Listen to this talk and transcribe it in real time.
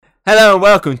Hello and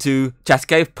welcome to Chat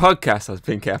Cave Podcast. I was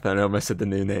being careful and I almost said the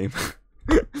new name.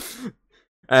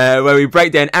 Where we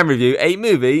break down and review a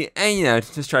movie and,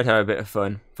 just try to have a bit of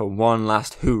fun for one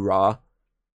last hoorah.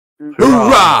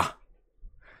 Hoorah!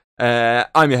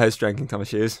 I'm your host, Drinking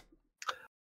Thomas Hughes.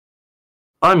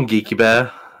 I'm Geeky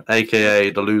Bear,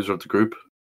 aka the loser of the group.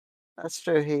 That's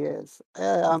true, he is.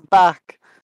 I'm back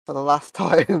for the last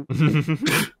time.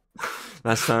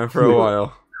 Last time for a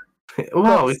while.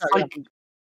 Wow, it's like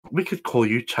we could call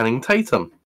you Channing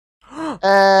Tatum.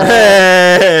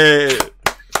 Hey!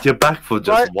 You're back for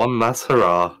just one last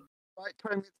hurrah. Right,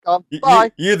 20 minutes gone.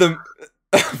 Bye. You the...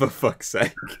 For fuck's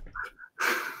sake.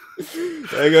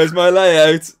 There goes my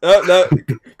layout. Oh, no.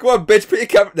 Come on, bitch, put your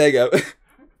camera... There you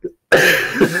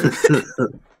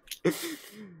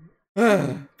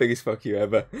go. Biggest fuck you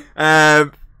ever.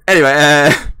 Anyway,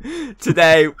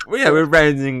 today we're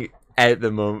rounding out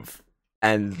the month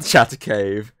and Chatter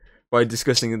Cave by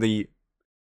discussing the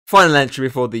final entry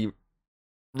before the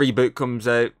reboot comes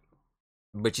out,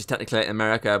 which is technically out in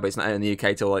America, but it's not out in the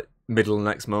UK till like middle of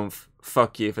next month.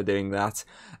 Fuck you for doing that.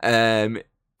 In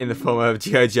the form of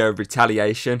G.I. Joe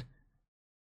Retaliation.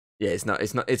 Yeah,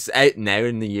 it's out now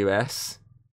in the US,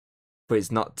 but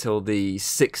it's not till the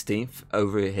 16th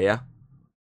over here.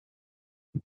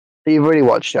 You've already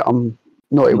watched it on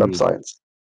naughty websites.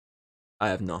 I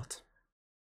have not.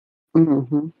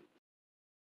 Mm-hmm.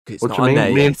 It's What not do you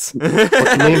on mean? there yet.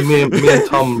 What do you mean?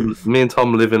 Me and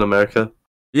Tom live in America.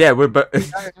 Yeah, we're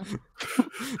both.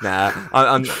 Nah,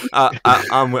 I'm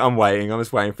waiting. I'm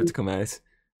just waiting for it to come out.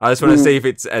 I just want to see if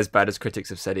it's as bad as critics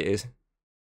have said it is,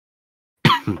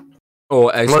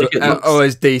 or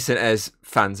as decent as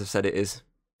fans have said it is.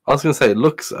 I was gonna say it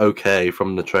looks okay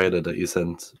from the trailer that you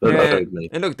sent. But Yeah, I don't know.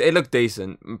 it looked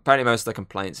decent. Apparently, most of the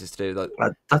complaints is to do like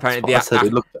That's apparently what I said.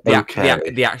 It looked okay.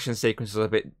 the action sequences are a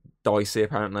bit dicey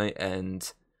apparently,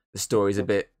 and the story's a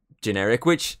bit generic.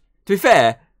 Which, to be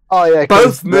fair,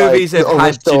 both movies have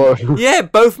had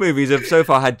both movies have so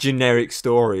far had generic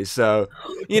stories. So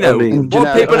I mean,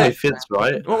 what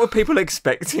were people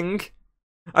expecting?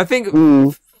 I think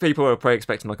people were probably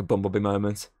expecting like a Bumblebee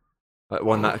moment, like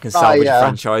one that can salvage a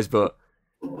franchise, but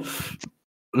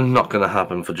not gonna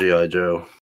happen for G.I. Joe.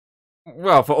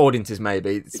 Well, for audiences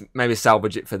maybe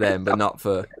salvage it for them, but not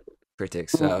for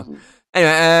critics. So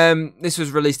anyway, this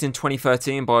was released in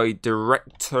 2013 by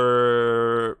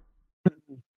director.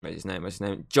 What's his name?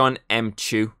 John M.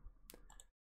 Chu,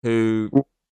 who,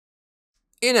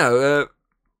 did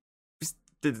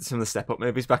some of the Step Up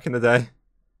movies back in the day.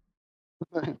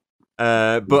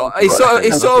 But he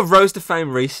sort of rose to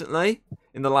fame recently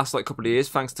in the last couple of years,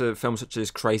 thanks to films such as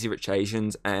Crazy Rich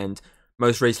Asians and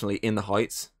most recently In the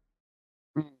Heights.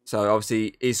 So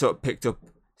obviously he's sort of picked up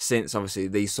since obviously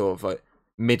these sort of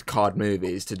mid-card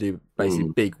movies to do basically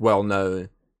big, well-known,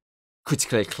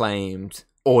 critically acclaimed,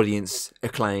 audience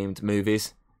acclaimed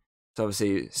movies. So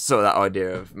obviously sort of that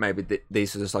idea of maybe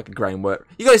these are just like a grain work.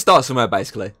 You got to start somewhere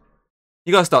basically.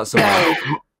 You got to start somewhere.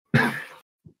 I'm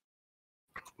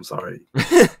sorry.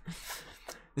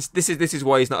 This is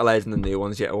why he's not allowed in the new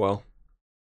ones yet. Well,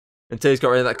 until he's got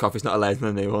rid of that cough, he's not allowed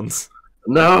in the new ones.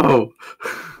 No.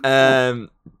 But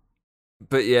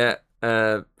yeah.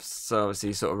 So obviously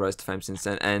he sort of rose to fame since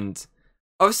then, and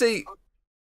obviously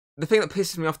the thing that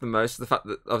pisses me off the most is the fact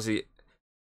that obviously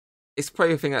it's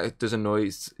probably a thing that does annoy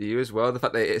you as well. The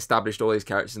fact that it established all these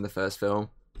characters in the first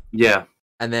film,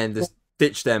 and then just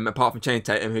ditch them apart from Channing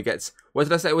Tatum, who gets, what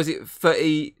did I say? Was it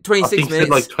 26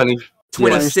 minutes? Like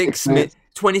 26 minutes.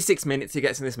 26 minutes he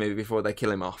gets in this movie before they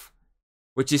kill him off,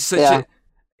 which is such a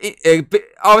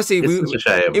obviously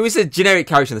it was a generic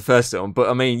character in the first film, but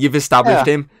I mean you've established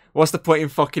him. What's the point in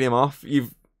fucking him off? You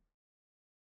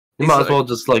might as well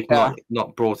just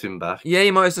not brought him back. Yeah,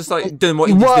 you might as well just doing what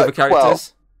you just do with characters. Well.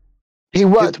 He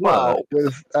worked well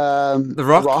with The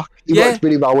Rock. He worked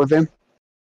really well with him.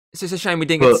 It's just a shame we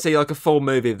didn't get to see a full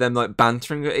movie of them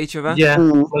bantering at each other. Yeah,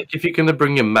 if you're gonna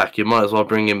bring him back, you might as well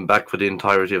bring him back for the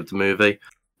entirety of the movie,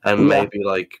 and maybe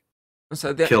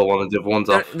kill one of the other ones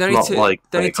off. The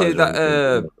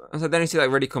only two that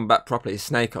really come back properly is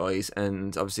Snake Eyes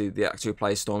and obviously the actor who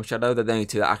plays Storm Shadow. They're the only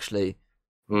two that actually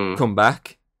come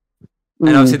back. And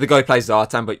obviously the guy who plays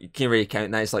Zartan, but you can really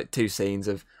count that. It's like two scenes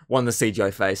of one the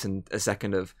CGI face and a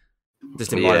second of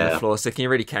just him lying on the floor. So can you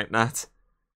really count that?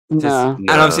 And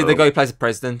obviously the guy who plays the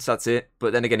president, that's it.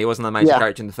 But then again, he wasn't a major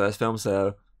character in the first film,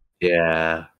 so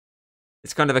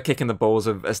it's kind of a kick in the balls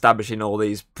of establishing all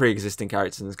these pre-existing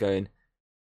characters and going,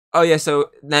 oh yeah, so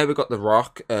now we've got The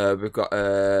Rock, we've got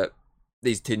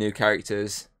these two new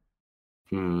characters.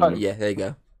 Yeah, there you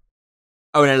go.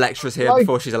 Oh, and Elektra's here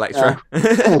before she's Elektra.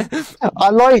 I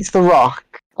liked The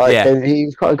Rock Like, and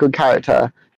he's quite a good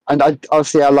character. And I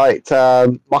liked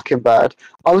Mockingbird.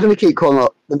 I was going to keep calling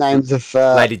up the names of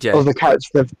Lady J. the characters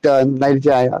they've done. Lady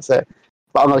J, that's it.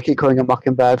 But I'm going to keep calling her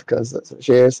Mockingbird because that's what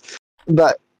she is.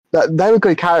 But they were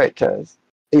good characters.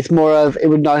 It's more of, it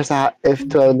would be nice if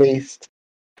to at least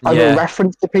have a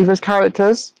reference to previous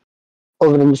characters,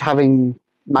 other than just having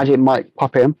Magic Mike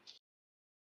pop in.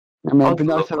 I mean, it'd be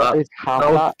nice to at least have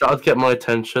that. That'd get my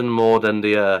attention more than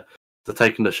the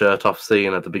taking the shirt off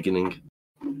scene at the beginning.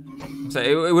 So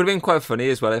it would have been quite funny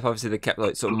as well if obviously they kept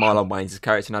like sort of Marlon Wayans'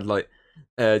 character and had like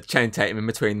Channing Tatum in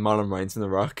between Marlon Wayans and The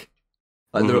Rock.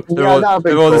 Like they're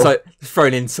all just like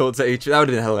throwing insults at each other. That would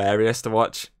have been hilarious to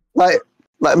watch. Like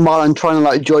Marlon trying to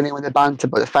like join in with the banter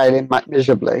but failing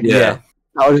miserably. Yeah.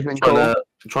 That would have been cool.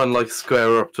 Trying to like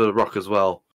square up to The Rock as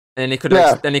well. And he could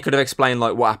have explained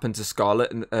like what happened to Scarlett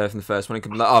from the first one. He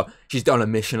could be like, oh, she's on a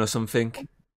mission or something.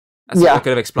 I could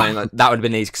have explained like that would have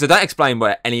been easy because they don't explain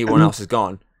where anyone else has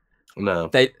gone. No.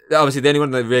 They obviously the only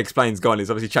one that really explains gone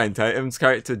is obviously Channing Tatum's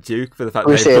character Duke for the fact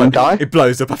that it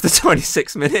blows up after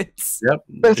 26 minutes. Yep.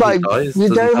 But it's like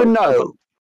you don't even know.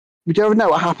 We don't even know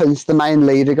what happens to the main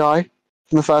leader guy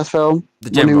from the first film. The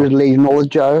general. One who was leading all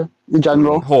the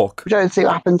general. Hawk. We don't see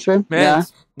what happened to him. Yeah.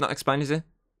 It's not explained, is it?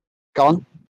 Gone.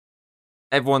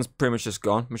 Everyone's pretty much just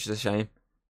gone, which is a shame.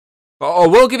 But I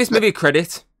will give this movie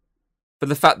credit for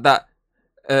the fact that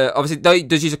obviously though it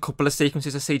does use a couple of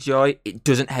sequences of CGI, it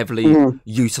doesn't heavily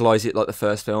utilise it like the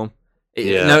first film.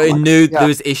 It knew there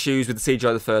was issues with the CGI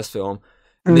of the first film.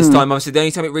 And this time, obviously, the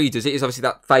only time it really does it is obviously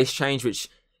that face change, which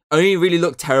only really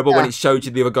looked terrible when it showed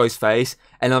you the other guy's face,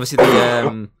 and obviously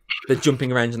the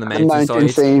jumping around on the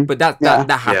mountainside. But that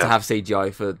had to have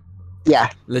CGI for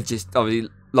obviously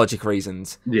logic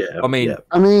reasons. Yeah. I mean,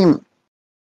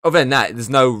 other than that, there's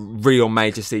no real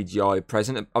major CGI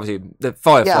present. Obviously, the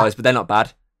fireflies, but they're not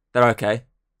bad. They're okay.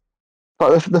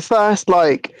 But the first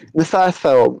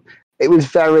film, it was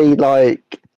very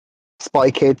like Spy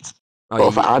Kids,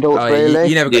 but for adults, really.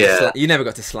 You never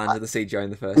got to slander the CGI in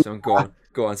the first film.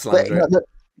 Go on, slander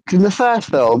it. In the first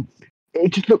film,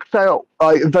 it just looked so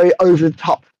like very over the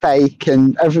top fake,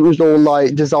 and everything was all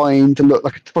like designed to look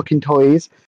like fucking toys.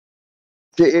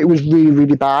 It was really,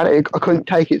 really bad. I couldn't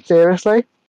take it seriously.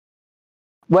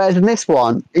 Whereas in this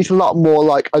one, it's a lot more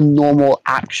like a normal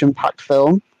action-packed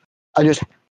film. It just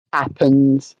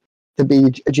happens to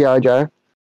be a G.I. Joe.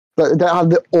 But they don't have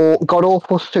the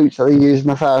god-awful suits that they used in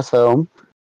the first film.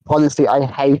 Honestly, I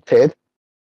hated.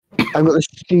 I've got the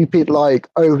stupid, like,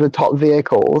 over-the-top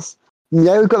vehicles.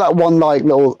 Yeah, we've got that one, like,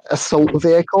 little assault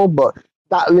vehicle, but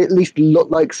that at least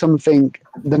looked like something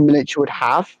the miniature would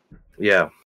have. Yeah.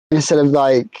 Instead of,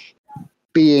 like,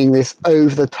 being this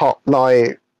over-the-top,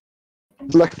 like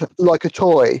a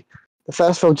toy. The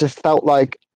first film just felt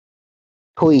like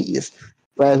toys,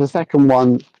 whereas the second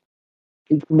one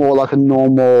is more like a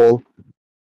normal,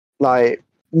 like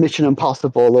Mission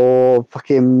Impossible or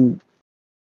fucking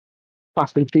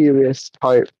Fast and Furious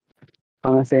type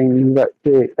kind of thing. That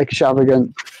the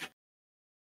extravagant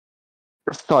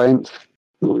science.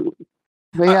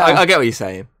 Yeah, I get what you're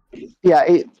saying. Yeah,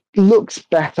 it looks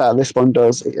better. This one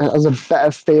does. It has a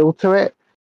better feel to it.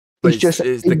 But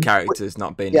it's the characters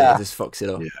not being there just fucks it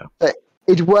up. Yeah. But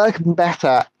it'd work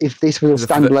better if this was a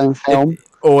standalone film.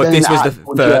 Or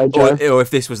if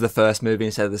this was the first movie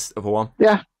instead of this other one.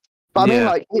 Yeah. But I mean,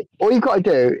 like, all you've got to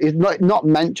do is not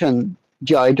mention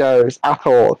G.I. Joes at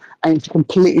all, and it's a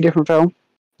completely different film.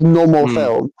 Normal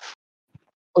film.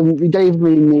 And you don't even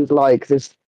really need, like,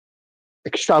 this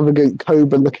extravagant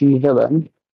Cobra-looking villain.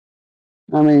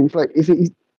 I mean, it's like, if you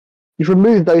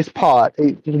remove those parts,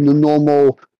 it's just a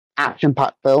normal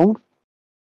action-packed film,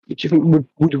 which I think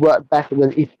would work better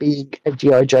than it being a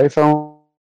G.I. Joe film.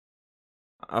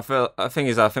 I think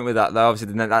with that, though,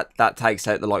 obviously that takes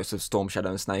out the likes of Storm Shadow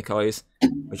and Snake Eyes,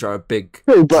 which are a big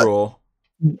draw.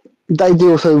 They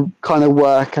do also kind of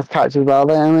work as characters, well.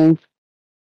 I mean,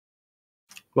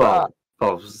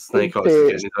 Snake Eyes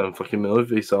is getting his own fucking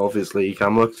movie, so obviously he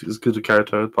can work as good a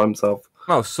character by himself.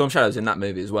 Well, Storm Shadow's in that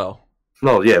movie as well.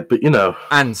 No, yeah, but you know,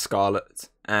 and Scarlet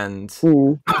and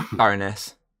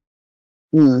Baroness.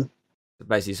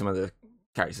 Basically, some of the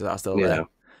characters that are still there.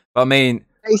 But I mean,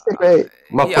 basically,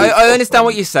 I understand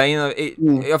what you're saying.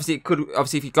 Obviously,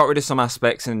 if you got rid of some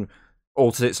aspects and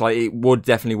altered it, like it would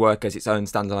definitely work as its own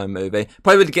standalone movie.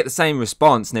 Probably would get the same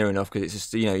response near enough because it's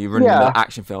just you're running an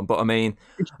action film. But I mean,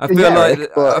 I feel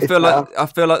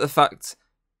like the fact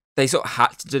they sort of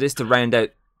had to do this to round out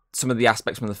some of the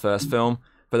aspects from the first film.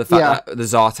 But the fact that the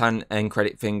Zartan end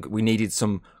credit thing, we needed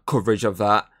some coverage of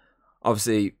that.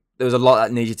 Obviously, there was a lot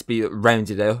that needed to be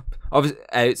rounded up.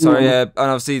 And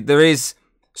obviously there is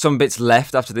some bits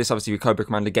left after this, obviously with Cobra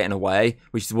Commander getting away,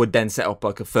 which would then set up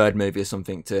like a third movie or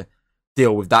something to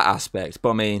deal with that aspect. But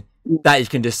I mean, that you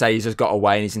can just say he's just got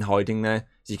away and he's in hiding there.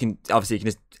 So you can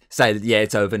just say that, yeah,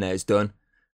 it's over now, it's done.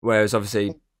 Whereas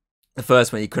obviously the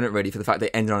first one you couldn't really, for the fact they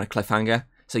ended on a cliffhanger.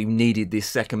 So you needed this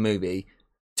second movie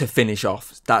to finish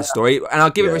off that story. And I'll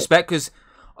give it respect, because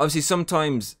obviously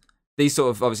sometimes these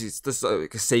sort of, obviously it's just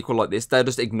like a sequel like this, they'll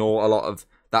just ignore a lot of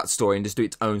that story and just do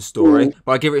its own story.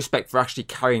 But I give it respect for actually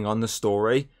carrying on the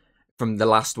story from the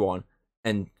last one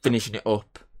and finishing it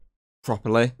up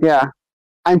properly. Yeah.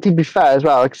 And to be fair as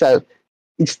well, like I said,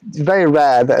 it's very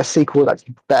rare that a sequel that's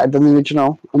better than the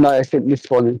original. And I think this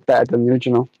one is better than the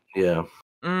original. Yeah.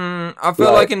 I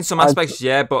feel like in some aspects,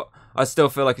 yeah, but I still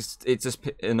feel like it just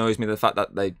annoys me the fact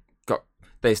that they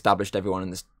established everyone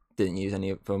and just didn't use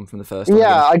any of them from the first one.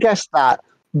 Yeah, I guess that,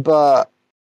 but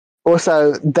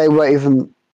also they weren't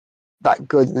even that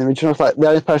good in the original. Like the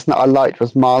only person that I liked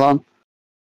was Marlon,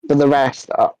 but the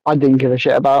rest I didn't give a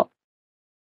shit about.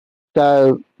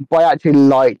 So, but I actually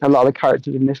liked a lot of the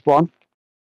characters in this one.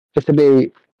 Just to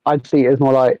be, I'd see it as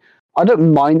more like, I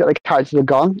don't mind that the characters are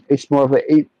gone. It's more of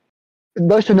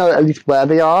most of them know at least where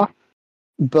they are.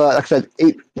 But like I said,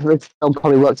 this film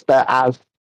probably works better as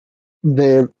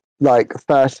the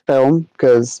first film,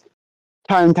 because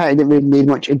Tarantino didn't really need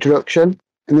much introduction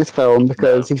in this film,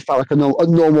 because he felt like a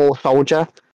normal soldier,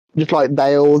 just like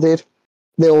they all did.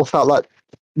 They all felt like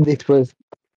this was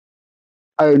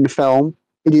own film.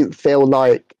 It didn't feel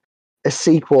like a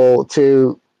sequel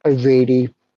to a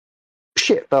really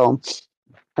shit film,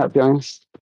 to be honest.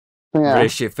 Yeah. Really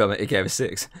shit film that he gave a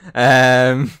 6.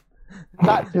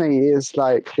 That to me is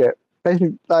like shit.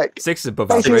 Basically, like 6 is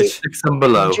above average. 6 and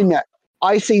below.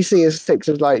 ICC is 6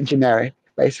 is like generic,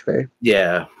 basically.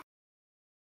 Yeah.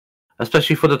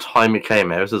 Especially for the time it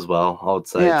came out as well, I would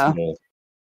say. Yeah. It's more...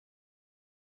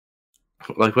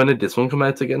 Like, when did this one come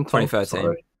out again? 2013.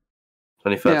 Sorry.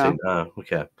 2013. Yeah. Oh,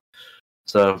 okay.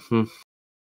 So,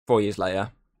 4 years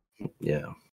later. Yeah.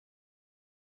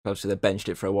 Obviously, they benched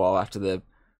it for a while after the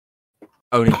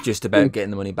only just about getting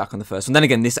the money back on the first one. Then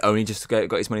again, this only just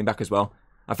got its money back as well.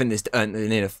 I think this earned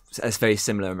a very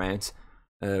similar amount,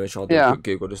 which I'll do a quick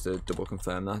Google just to double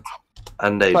confirm that.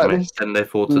 And they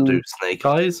thought to do Snake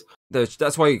Eyes.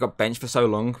 That's why he got benched for so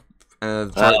long. They're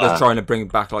trying to bring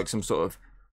back like some sort of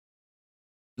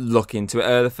look into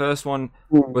it. The first one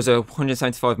was a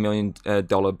 $175 million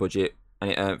budget,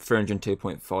 and it earned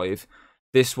 302.5.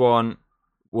 This one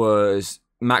was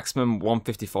maximum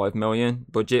 155 million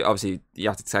budget. Obviously, you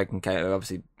have to take into account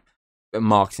obviously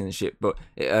marketing and shit, but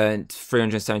it earned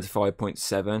 375.7.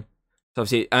 So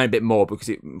obviously, it earned a bit more because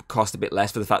it cost a bit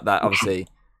less for the fact that obviously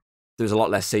there was a lot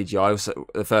less CGI. So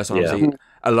the first one, obviously,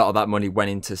 a lot of that money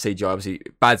went into CGI. Obviously,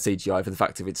 bad CGI for the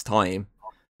fact of its time,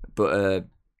 but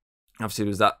obviously there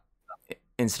was that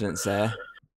incidents there.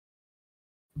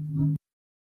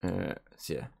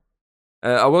 So yeah,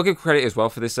 I will give credit as well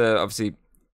for this. Obviously,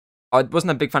 I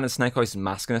wasn't a big fan of Snake Eyes'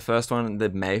 mask in the first one. The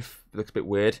mouth looks a bit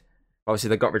weird. Obviously,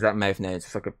 they got rid of that mouth now. It's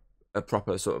just like a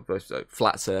proper sort of like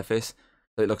flat surface.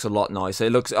 So it looks a lot nicer.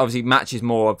 It looks obviously matches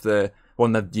more of the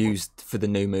one they've used for the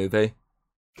new movie.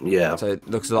 Yeah. So it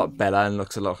looks a lot better and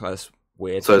looks a lot less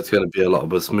weird. So it's going to be a lot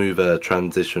of a smoother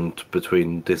transition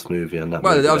between this movie and that.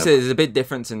 Well, movie obviously, there's a big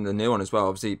difference in the new one as well.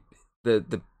 Obviously,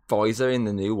 the visor in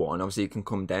the new one, obviously, it can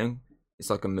come down. It's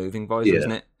like a moving visor,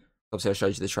 isn't it? Obviously, I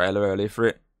showed you the trailer earlier for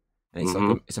it. And it's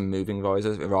like it's a moving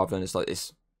visor rather than it's like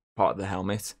this part of the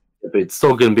helmet. But it's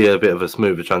still going to be a bit of a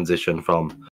smoother transition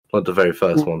from like the very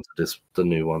first one to the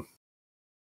new one.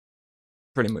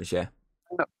 Pretty much, yeah.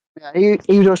 Yeah,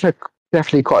 he was also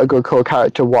definitely quite a good core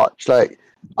character to watch. Like,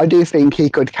 I do think he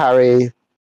could carry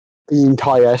the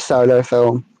entire solo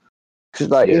film. Because,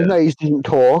 like, even though he didn't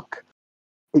talk,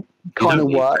 it kind of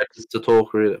works. To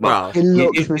talk, really. Well, it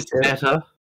looks it's better.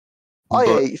 Oh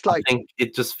yeah, it's like I think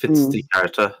it just fits the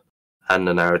character and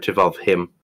the narrative of him.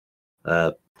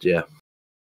 Yeah.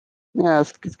 Yeah,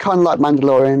 it's kind of like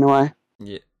Mandalorian in a way.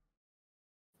 Yeah.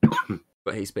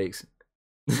 But he speaks.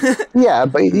 Yeah,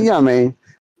 but you know what I mean?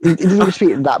 He doesn't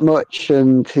speak that much,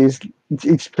 and he's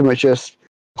pretty much just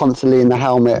constantly in the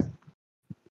helmet.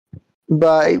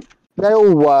 But they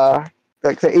all were.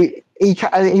 Like,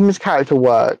 his character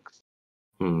works.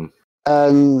 And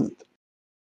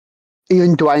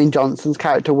even Dwayne Johnson's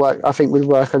character I think would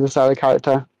work as a solo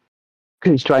character.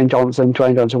 Because it's Dwayne Johnson.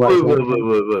 Dwayne Johnson works.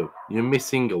 Whoa. You're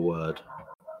missing a word.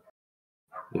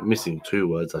 You're missing 2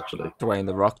 words, actually. Dwayne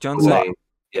The Rock Johnson?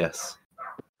 Yes.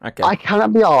 Okay. I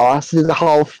cannot be arsed to do the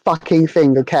whole fucking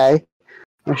thing, okay?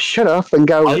 Shut up and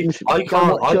go. I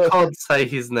can't say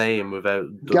his name without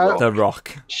The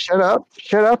Rock. Shut up,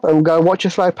 and go watch a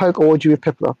Slowpoke orgy with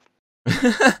Piplup.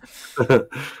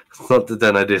 It's not the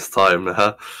dinner this time,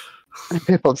 huh?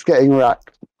 Piplup's getting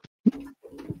racked.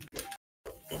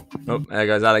 Oh, there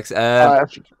goes Alex.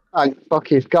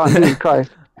 Fuck you, go on, Jesus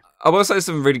Christ. I will say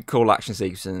some really cool action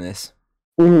sequences in this.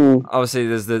 Mm. Obviously,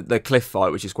 there's the cliff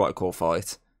fight, which is quite a cool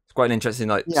fight. It's quite an interesting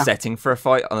setting for a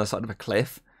fight on the side of a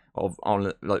cliff.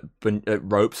 On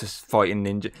ropes, just fighting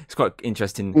ninja. It's quite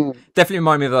interesting. Definitely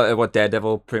remind me of what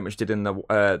Daredevil pretty much did in the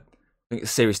I think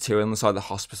it's series 2 on the side of the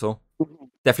hospital.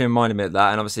 Definitely reminded me of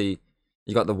that. And obviously,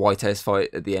 you got the White House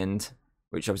fight at the end,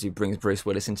 which obviously brings Bruce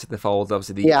Willis into the fold.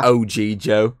 Obviously, the OG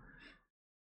Joe,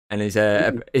 and his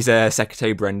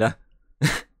secretary Brenda.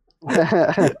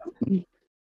 I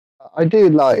do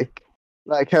like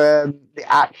the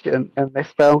action in this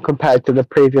film compared to the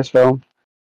previous film.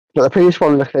 But the previous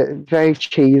one looked very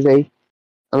cheesy.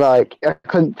 Like, I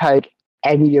couldn't take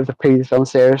any of the previous film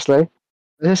seriously.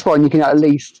 This one, you can at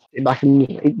least sit back and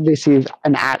this is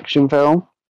an action film.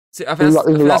 See, I think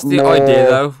that's the idea,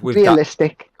 though. With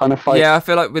realistic kind of fight. Yeah, I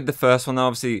feel like with the first one,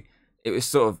 obviously, it was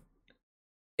sort of...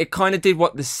 It kind of did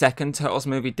what the second Turtles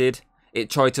movie did. It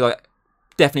tried to,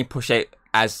 definitely push it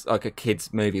as, a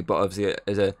kid's movie, but obviously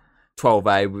as a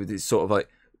 12A with its sort of,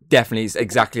 definitely it's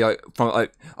exactly from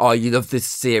oh, you love this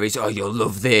series, oh, you'll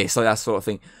love this, that sort of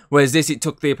thing. Whereas this, it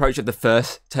took the approach of the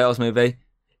first Turtles movie,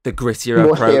 the grittier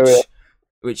approach,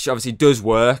 which obviously does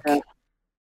work. Yeah.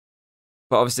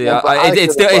 But obviously,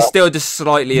 it still just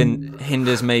slightly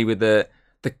hinders me with the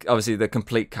obviously the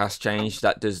complete cast change.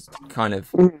 That does kind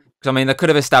of, because I mean they could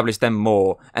have established them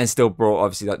more and still brought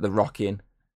obviously the Rock in,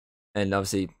 and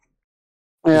obviously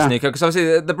Nico, because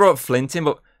obviously they brought Flint in,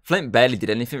 but Flint barely did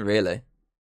anything really.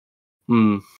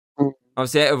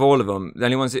 Obviously, out of all of them, the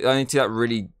only two that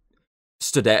really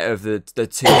stood out of the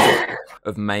two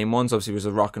of main ones, obviously, was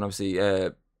The Rock and obviously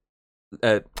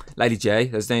Lady J.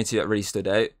 There's the only two that really stood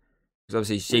out. Because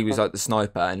obviously, she was the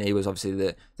sniper, and he was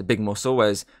obviously the big muscle.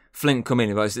 Whereas Flint come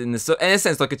in a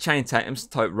sense like a Channing Tatum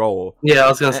type role. Yeah, I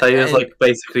was gonna say he was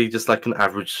basically just like an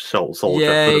average soldier.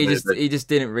 Yeah, he just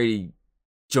didn't really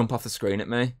jump off the screen at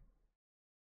me.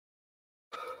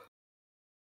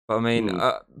 But I mean,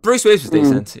 Bruce Willis was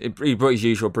decent. He brought his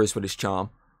usual Bruce Willis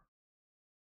charm.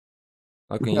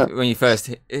 Like when he first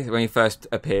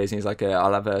appears, and he's like,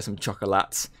 "I'll have some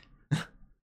chocolates,"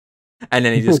 and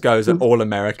then he just goes all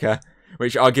America,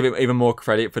 which I'll give him even more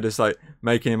credit for just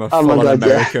making him a full-on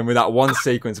American with that one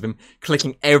sequence of him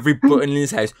clicking every button in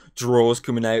his house, drawers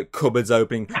coming out, cupboards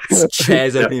opening,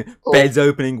 chairs opening, beds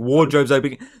opening, wardrobes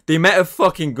opening. The amount of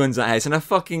fucking guns in that house and a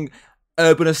fucking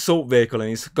urban assault vehicle in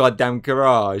his goddamn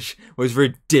garage was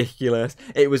ridiculous.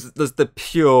 It was just the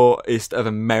purest of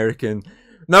American.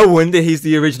 No wonder he's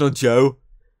the original Joe.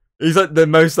 He's the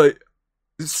most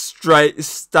straight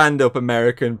stand-up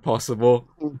American possible.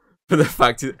 For the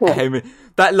fact that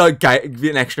gave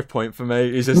an extra point for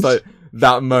me. It's just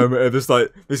that moment of just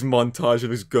this montage of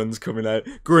his guns coming out,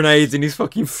 grenades in his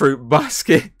fucking fruit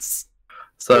baskets.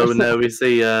 So now we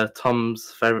see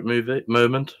Tom's favourite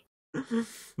moment.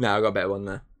 No, I got a better one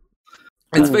there.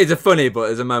 It's a funny, but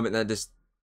there's a moment that just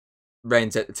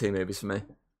reigns out the two movies for me.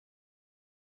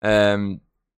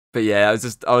 But yeah, I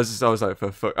was like,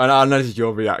 for fuck. And I noticed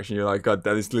your reaction. You're like, God,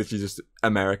 that is literally just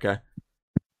America.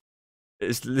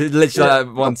 It's literally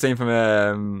that one scene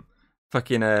from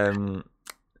fucking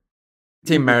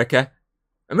Team America.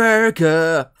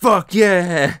 America, fuck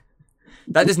yeah!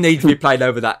 That just needs to be played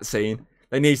over that scene.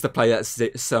 They needs to play that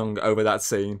song over that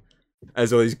scene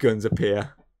as all these guns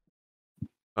appear.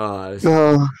 Oh, it's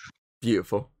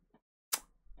beautiful.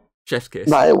 Chef's kiss.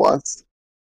 That it was.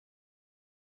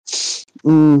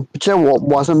 But you know what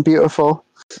wasn't beautiful?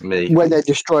 Me. When they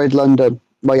destroyed London.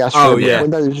 Well, yeah. When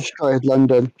they destroyed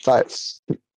London, that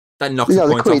knocks the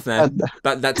point off there.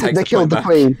 That takes they killed the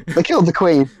Queen. They killed the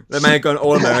Queen. They may have gone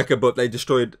all America, but they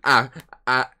destroyed our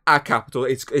capital.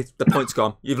 It's the point's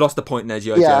gone. You've lost the point there,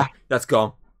 Gio. Yeah. That's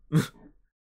gone.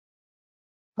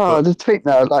 The tweet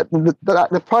now,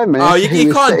 the Prime Minister. Oh,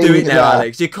 you can't do it now,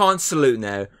 Alex. You can't salute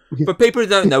now. For people who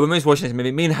don't know, when we was watching this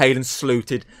movie, me and Hayden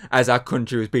saluted as our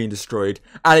country was being destroyed.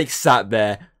 Alex sat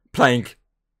there playing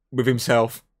with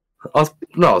himself. I was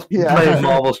playing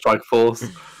Marvel Strike Force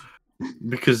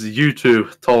because you two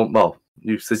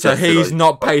you suggested. So he's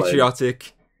not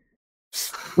patriotic.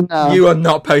 No. You are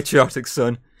not patriotic,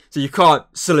 son. So you can't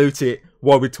salute it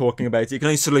while we're talking about it. You can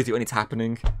only salute it when it's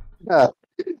happening. Yeah.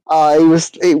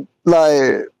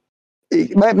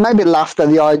 He maybe laughed at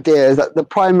the idea that the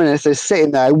Prime Minister is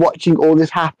sitting there watching all this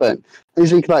happen. And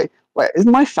he's like, wait,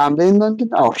 isn't my family in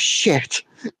London? Oh, shit.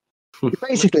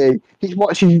 Basically, he's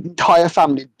watching his entire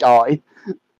family die.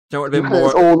 Do you know what would have been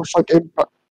more? All the fucking. What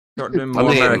would have been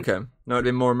more American? No, it would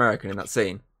have been more American in that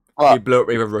scene. What? He blew up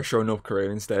either Russia or North Korea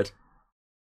instead.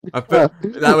 That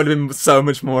would have been so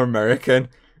much more American.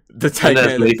 The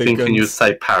thinking you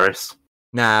say Paris.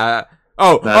 Nah.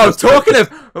 Talking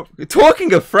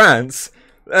of France.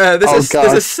 There's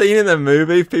a scene in the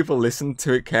movie. People listened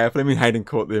to it carefully. I mean, Hayden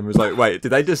caught them and was like, "Wait, did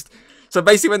they just?" So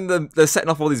basically, when they're setting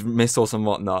off all these missiles and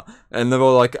whatnot, and they're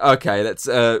all like, "Okay, let's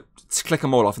click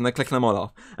them all off," and they're clicking them all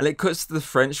off, and it cuts to the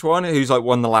French one, who's like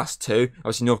won the last two.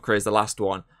 Obviously, North Korea's the last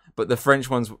one, but the French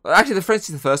one's actually the French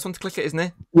is the first one to click it, isn't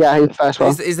he? Yeah, he's the first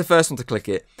one. He's the first one to click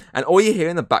it, and all you hear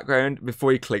in the background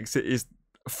before he clicks it is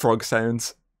frog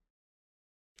sounds.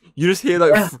 You just hear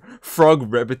like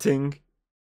frog rabbiting.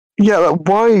 Yeah, like,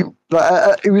 why?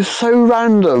 Like, it was so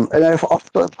random, and I thought,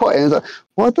 I was like,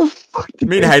 "What the fuck?"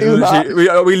 Me and Hayden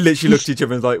we literally looked at each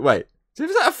other and was like, "Wait,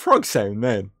 was that a frog sound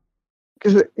then?"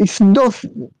 Because it's not.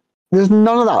 There's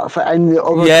none of that for any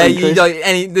other. Yeah,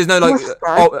 countries. there's no like.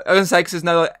 I was gonna say because there's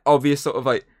no like obvious sort of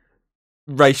like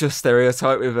racial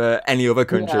stereotype with any other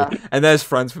country, and there's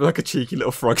France with like a cheeky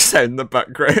little frog sound in the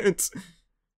background.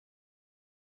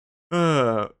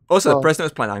 Also, the president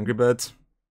was playing Angry Birds.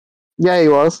 Yeah, he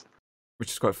was.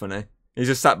 Which is quite funny. He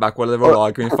just sat back while they were all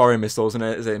arguing foreign missiles and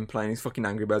it's him playing his fucking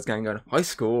Angry Birds game going, high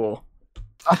score.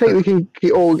 I think we can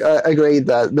all agree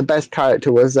that the best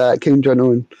character was Kim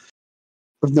Jong-un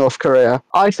of North Korea.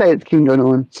 I say it's Kim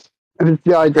Jong-un. It's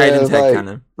the idea of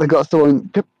they got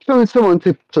someone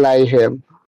to play him.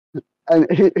 And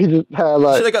he just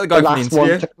like, should have got the guy from the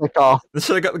interview. To click off. They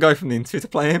should have got the guy from the interview to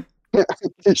play him.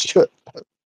 It should.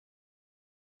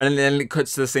 And then it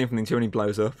cuts to the scene from the interview and he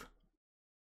blows up.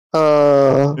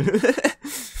 But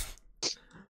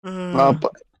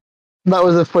that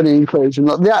was a funny inclusion.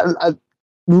 Like,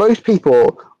 most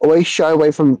people always shy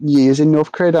away from using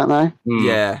North Korea, don't they?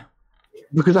 Yeah.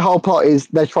 Because the whole plot is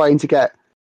they're trying to get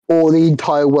the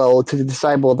entire world to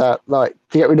disable that, like,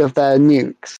 to get rid of their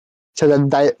nukes, so then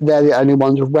they're the only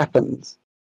ones with weapons.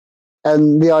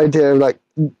 And the idea of, like,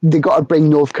 they got to bring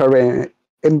North Korea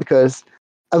in because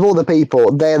of all the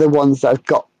people, they're the ones that have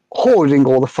got hoarding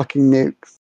all the fucking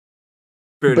nukes.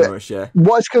 Pretty much, yeah.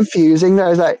 What's confusing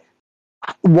there is like,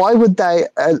 why would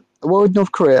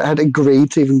North Korea had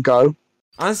agreed to even go?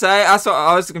 I say that's what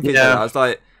I was confused. Yeah. I was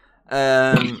like,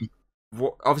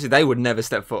 obviously they would never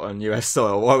step foot on US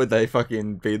soil. Why would they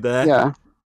fucking be there? Yeah.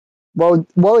 Well,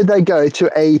 why would they go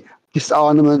to a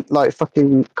disarmament like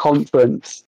fucking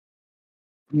conference?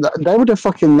 They would have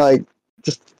fucking like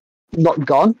just not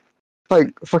gone.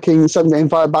 Like fucking suddenly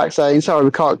invite back saying, "Sorry,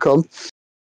 we can't come.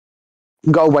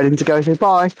 Got a wedding to go to.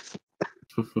 Bye."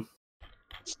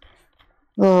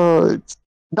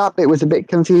 That bit was a bit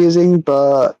confusing,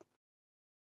 but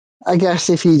I guess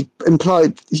if you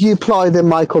apply the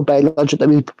Michael Bay logic that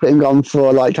we're putting on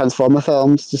for like Transformer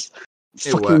films, just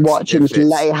fucking watch and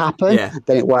let it happen,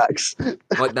 then it works.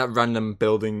 Like that random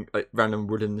building, like random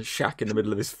wooden shack in the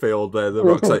middle of this field where the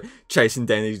Rock's like chasing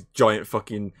down these giant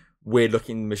fucking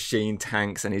weird-looking machine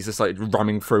tanks, and he's just like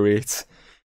ramming through it.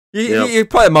 You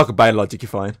play a Michael Bay logic, you're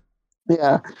fine.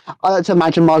 Yeah, I like to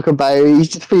imagine Michael Bay.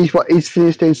 He's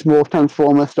finished doing some more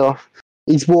Transformer stuff.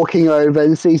 He's walking over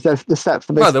and sees the sets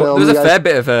for this film. There's a fair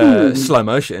bit of slow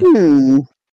motion.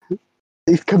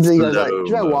 He comes in and goes like, "Do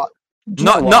you know what?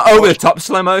 Not over the top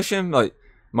slow motion, like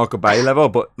Michael Bay level,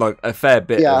 but like a fair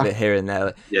bit of it here and there.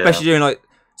 Like, especially during like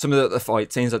some of the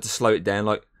fight scenes, like to slow it down,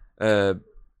 like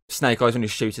Snake Eyes when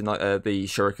he's shooting like the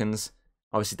shurikens.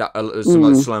 Obviously that some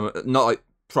like slow, not like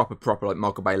proper like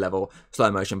Michael Bay level slow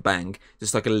motion bang,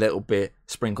 just like a little bit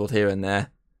sprinkled here and there,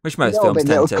 which most films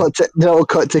tend to. They'll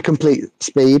cut to complete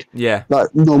speed. Yeah,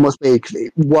 like normal speed. Cause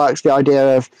it works. The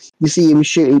idea of you see him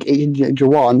shooting each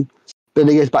one, but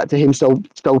it goes back to him still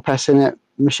pressing it,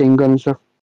 machine gun and stuff.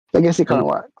 I guess it kind of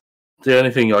works. The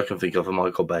only thing I can think of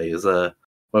Michael Bay is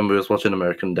when we was watching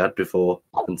American Dad before,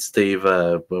 and Steve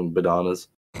went bananas.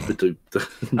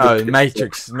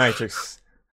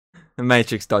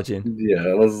 Matrix dodging. Yeah,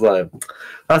 I was like,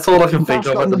 that's all I can think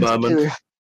of at the moment.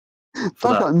 That's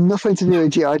got nothing to do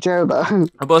with G.I. Joe, though.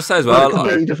 I will say as well,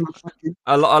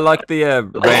 I like the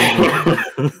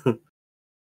rain.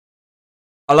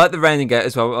 I like the rain and get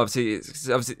as well. Obviously,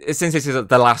 since this is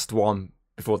the last one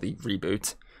before the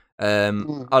reboot.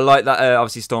 I like that.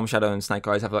 Obviously, Storm Shadow and Snake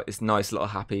Eyes have like this nice little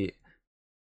happy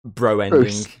bro ending.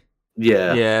 Bruce.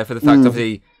 Yeah, for the fact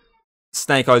obviously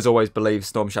Snake Eyes always believed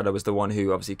Storm Shadow was the one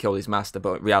who obviously killed his master,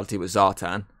 but in reality it was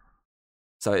Zartan.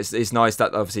 So it's nice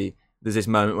that obviously there's this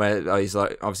moment where he's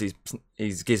like, obviously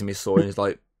he gives him his sword and he's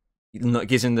like,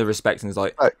 gives him the respect and he's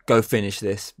like, go finish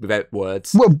this without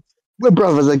words. Well, We're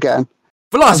brothers again.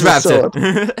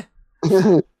 Velociraptor.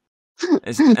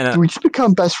 We just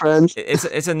become best friends.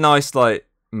 It's a nice like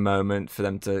moment for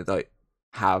them to like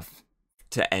have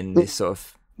to end this sort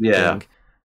of thing.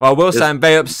 Well, I will say I'm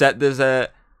very upset. There's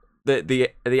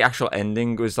the actual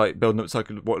ending was like building up to like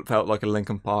what felt like a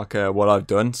Linkin Park "What I've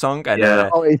Done" song, and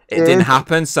it didn't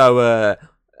happen. So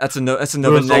that's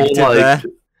another negative there.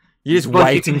 You're just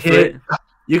waiting for it.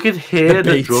 You could hear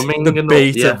the drumming, the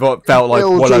beat of what felt like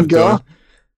what I've done.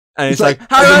 And it's like,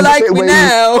 how do I like me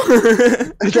now?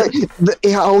 It's like,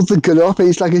 he holds the gun up and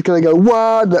he's like, he's going to go,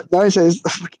 what? No, he says,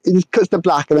 he just cuts to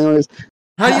black and then he goes,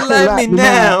 how you like me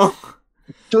now?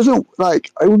 Doesn't,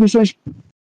 like, it would be so much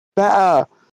better.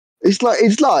 It's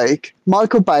like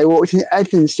Michael Bay walked in the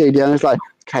editing studio and was like,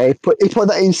 okay, he put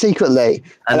that in secretly.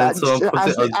 And then someone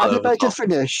puts it as about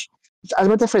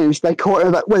to finish, they caught it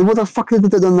like, wait, what the fuck did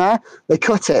they done there? They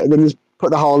cut it and then just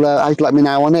put the whole, how you like me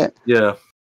now on it. Yeah,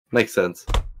 makes sense.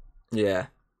 Yeah.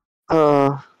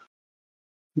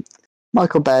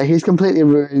 Michael Bay, he's completely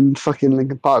ruined fucking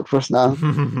Linkin Park for us now.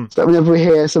 So whenever we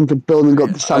hear something building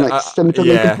up to sound like similar to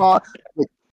Linkin Park,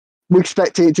 we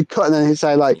expect it to cut and then he'd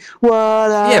say like, "What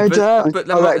I done?" But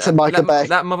Michael Bay.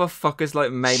 That motherfucker's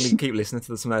like made me keep listening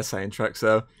to some of their soundtracks.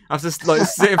 So I've just like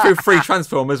sitting through 3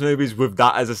 Transformers movies with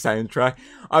that as a soundtrack.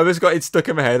 I just got it stuck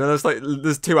in my head, and I was like,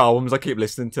 "There's 2 albums I keep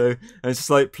listening to," and it's just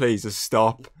like, please just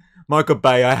stop, Michael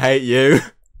Bay. I hate you.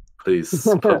 Please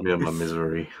put me in my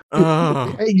misery.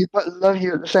 I hate you, but love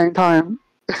you at the same time.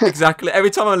 Exactly.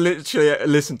 Every time I literally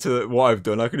listen to what I've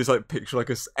done, I can just like picture like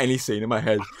any scene in my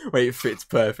head where it fits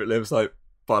perfectly. It's like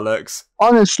bollocks.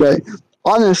 Honestly,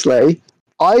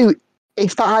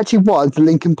 if that actually was the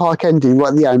Linkin Park ending right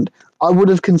at the end, I would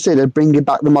have considered bringing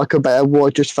back the Michael Bay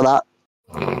Award just for that.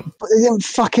 But they didn't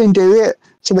fucking do it.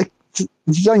 So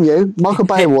it's on you. Michael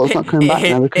Bay Award's not coming back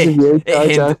now because of you.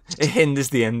 It hinders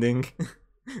the ending.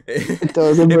 It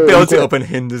does. It builds it up and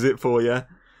hinders it for you.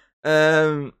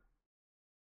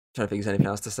 Trying to think, is there anything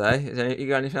else to say? You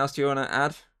got anything else you want to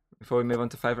add before we move on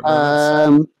to favourite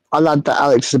moments? I'll add that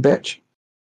Alex is a bitch.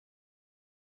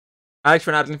 Alex,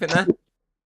 you want to add anything there?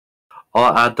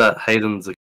 I'll add that Hayden's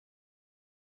a...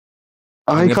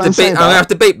 I'm going to have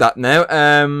to beep that now.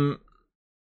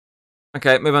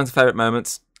 Okay, move on to favourite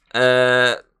moments.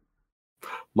 My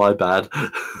bad.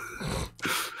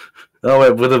 I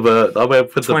went with the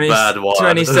bad one.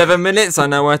 27 minutes. I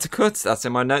know where to cut. That's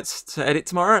in my notes to edit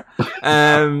tomorrow.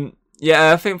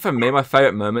 I think for me, my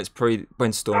favourite moment's probably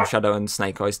when Storm Shadow and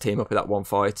Snake Eyes team up in that one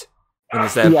fight. When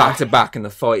it's there back to back and the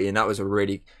fighting. That was a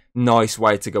really nice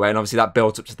way to go out. And obviously that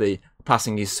built up to the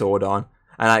passing his sword on.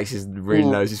 And Alex really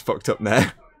knows he's fucked up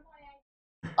there.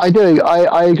 I do.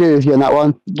 I agree with you on that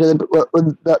one.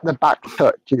 The back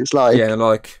touch. It's like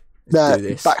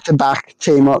the back to back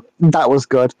team up. That was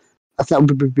good. I think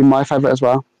that would be my favourite as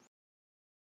well.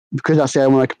 Because that's the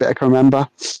only one I can remember.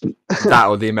 That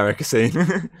or the America scene.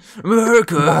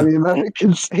 America! The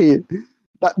American scene.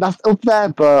 That's up there,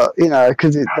 but, you know,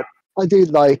 because I do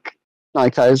like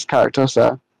Nike's character,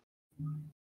 so.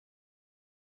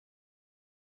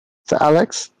 So,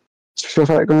 Alex? What's your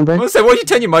favourite going to be? So, why you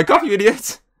turn your mic off, you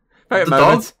idiot? Favourite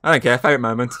moment? I don't care, favourite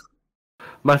moment.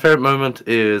 My favourite moment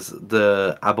is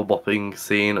the apple bopping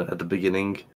scene at the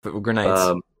beginning. With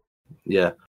grenades.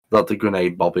 Yeah, not the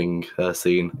grenade bobbing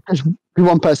scene.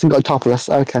 One person got topless.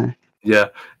 Okay. Yeah,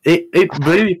 it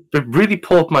really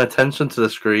pulled my attention to the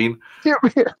screen.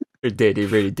 It did.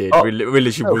 It really did. We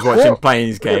literally was watching playing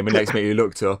his game, and next minute you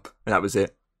looked up, and that was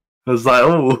it. I was like,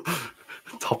 oh,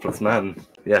 topless man.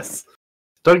 Yes,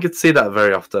 don't get to see that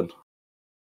very often.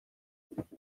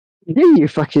 Yeah, you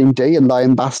fucking do, you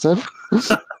lying bastard.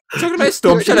 Talking about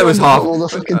Storm Shadow was half. We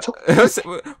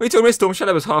talking about Storm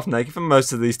Shadow was half naked for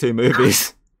most of these 2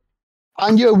 movies.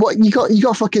 And you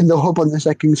got fucking the hub on the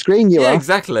second screen. Yeah,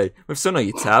 exactly. With sun on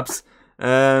your tabs.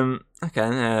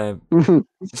 Okay.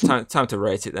 It's time to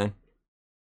rate it then.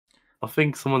 I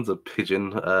think someone's a pigeon.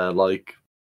 There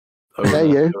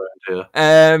you.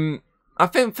 I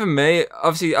think for me,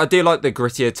 obviously, I do like the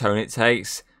grittier tone it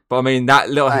takes, but I mean that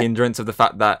little hindrance of the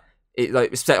fact that it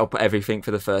like set up everything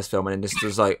for the first film, and then just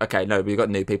was like, okay, no, we've got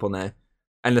new people now,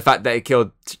 and the fact that it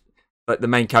killed like the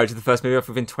main character of the first movie off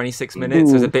within 26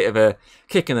 minutes was a bit of a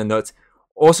kick in the nuts.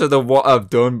 Also, the what I've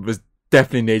done was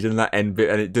definitely needed in that end bit,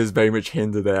 and it does very much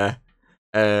hinder there.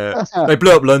 They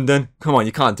blew up London. Come on,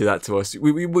 you can't do that to us.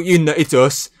 We you know, it's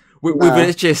us. We've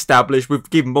actually established. We've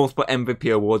given multiple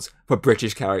MVP awards for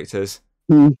British characters.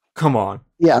 Come on,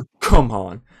 come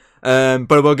on.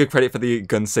 But I will give credit for the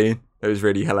gun scene. It was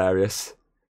really hilarious.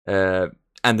 And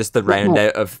just the round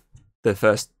out of the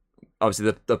first,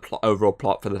 obviously the overall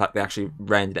plot for the fact they actually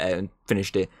rounded it out and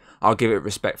finished it. I'll give it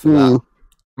respect for that.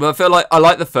 But I feel like I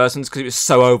like the first ones because it was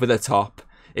so over the top.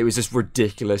 It was just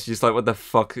ridiculous. Just like, what the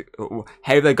fuck?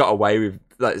 How they got away with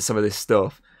like some of this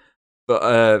stuff? But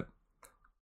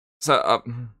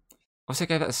obviously I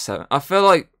gave that a 7. I feel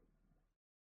like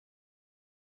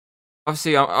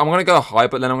obviously I'm gonna go high,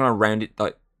 but then I'm gonna round it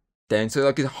like down. So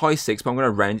like it's a high 6, but I'm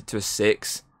gonna round it to a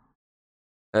 6.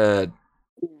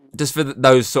 Just for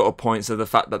those sort of points of the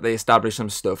fact that they established some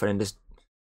stuff and then just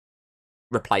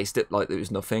replaced it like there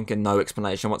was nothing and no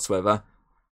explanation whatsoever.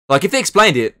 Like if they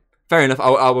explained it, fair enough.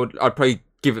 I'd probably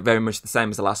give it very much the same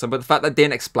as the last one. But the fact that they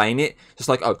didn't explain it, just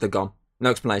like, oh, they're gone,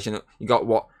 no explanation. You got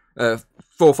what 4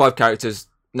 or 5 characters?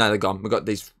 No, they're gone. We've got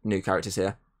these new characters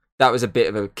here. That was a bit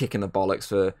of a kick in the bollocks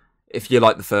for. If you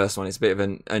like the first one, it's a bit of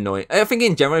an annoying. I think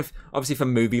in general, obviously for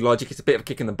movie logic, it's a bit of a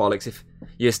kick in the bollocks if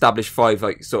you establish 5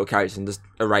 like sort of characters and just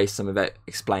erase them without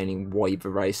explaining why you've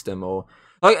erased them, or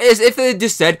like if they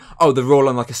just said, "Oh, they're all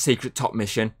on like a secret top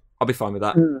mission," I'll be fine with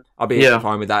that. I'll be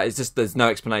fine with that. It's just there's no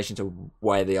explanation to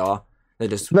where they are. They're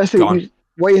just gone.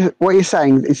 What you're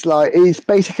saying is like it's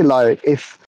basically like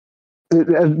if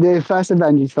the first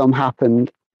Avengers film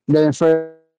happened, then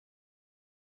for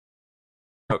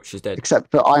oh, she's dead.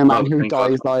 Except for Iron Man, who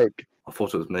dies like. I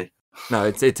thought it was me. No,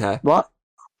 it's her. What?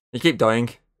 You keep dying.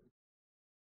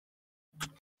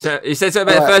 So you said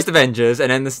something about the first Avengers, and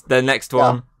then the next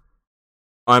one,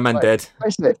 Iron Man dead.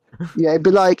 Basically, yeah, it'd be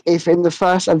like if in the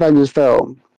first Avengers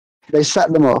film they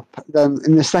set them up, then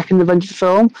in the second Avengers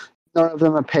film none of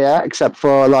them appear except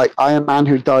for like Iron Man,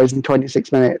 who dies in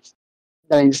 26 minutes.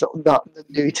 Then he's got the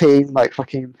new team like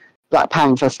fucking Black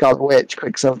Panther, Scarlet Witch,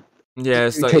 Quicksilver. Yeah,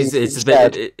 it's like it's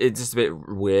just a bit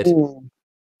weird. Ooh.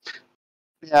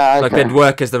 Yeah, okay. Like they'd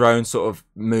work as their own sort of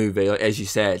movie, like as you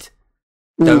said.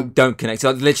 Don't connect. So,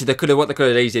 like, literally, what they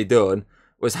could have easily done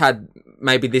was had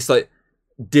maybe this like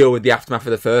deal with the aftermath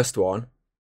of the first one,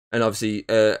 and obviously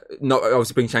not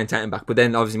obviously bring Shane Tatum back, but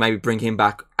then obviously maybe bring him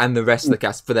back and the rest of the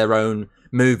cast for their own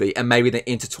movie, and maybe they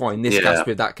intertwine this cast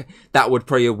with that. That would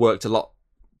probably have worked a lot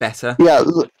better. Yeah.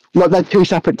 Like they're 2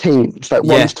 separate teams. Like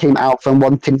one's Team Alpha and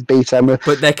one Team Beta.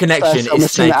 But their connection is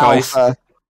Snake Eyes.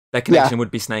 Their connection would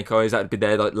be Snake Eyes. That would be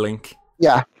their like link.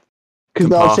 Yeah,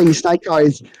 because obviously Snake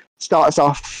Eyes starts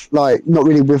off like not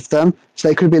really with them, so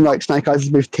they could have been like Snake Eyes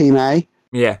with Team A.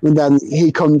 Yeah, and then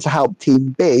he comes to help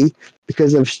Team B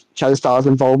because of Shadowstar's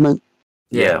involvement.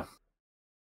 Yeah,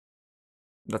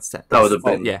 that's it. That would have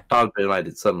been that would have made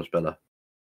it so much better.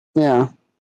 Yeah.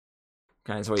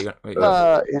 Okay, so what you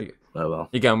got? Oh well.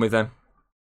 You're going with them?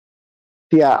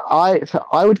 Yeah,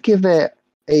 I would give it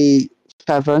a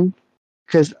 7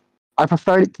 because I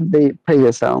preferred it to the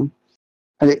previous film,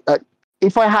 and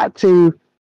if I had to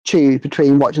choose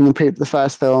between watching the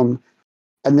first film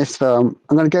and this film,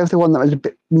 I'm going to go with the one that was a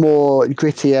bit more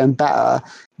gritty and better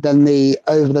than the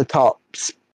over the top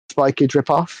Spy Kids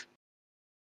ripoff.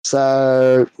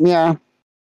 So yeah,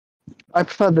 I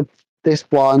prefer this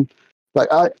one. Like,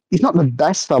 it's not the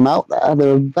best film out there.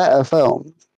 There are better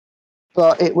films,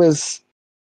 but it was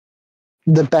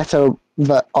the better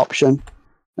option.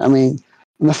 I mean,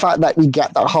 and the fact that we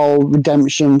get that whole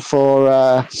redemption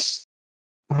for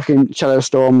fucking Shadow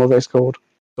Storm, what it's called.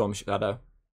 Storm Shadow.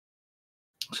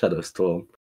 Shadow Storm.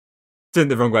 It's in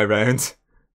the wrong way round.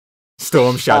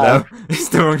 Storm Shadow. It's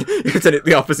the wrong. You've done it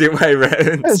the opposite way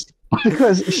round.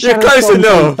 Because you're close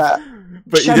enough,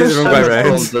 but you did it the wrong way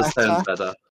round.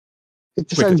 Better. It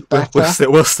just sounds better.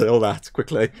 We'll steal that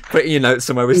quickly. Put in your notes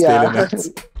somewhere. We're stealing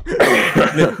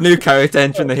that. New character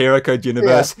entering the Hero Code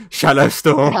universe. Shadow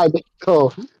Storm. Yeah,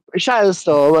 cool. Shadow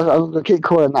Storm. I'm gonna keep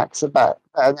calling that a better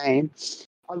name.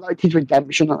 I liked his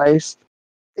redemption at least.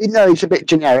 Even though it's a bit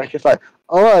generic, it's like,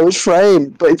 oh, it was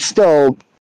framed, but it's still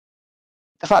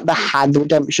the fact they had the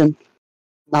redemption,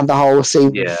 and the whole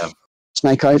scene. With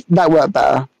Snake Eyes, that worked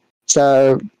better.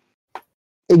 So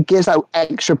it gives that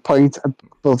extra point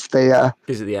above the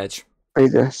gives it the edge.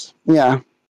 Previous, yeah.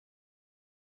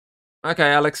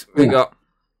 Okay, Alex, what you got?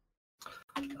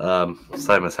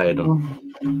 Same as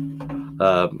Hayden.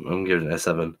 I'm giving it a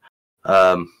 7.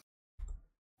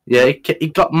 Yeah,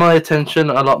 it got my attention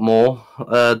a lot more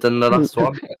than the last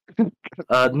one.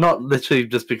 Not literally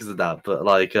just because of that, but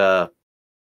like I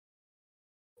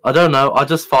don't know. I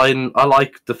just find I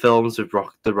like the films with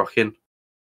the Rockin'.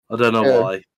 I don't know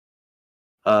why.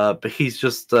 But he's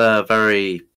just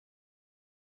very.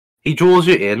 He draws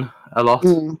you in a lot.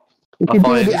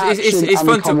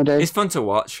 It's fun to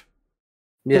watch.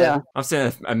 Yeah. I've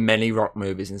seen many Rock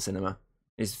movies in cinema.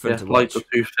 It's fun to watch. Like the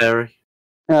Tooth Fairy.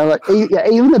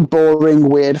 Even the boring,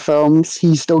 weird films,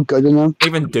 he's still good in them.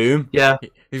 Even Doom. Yeah.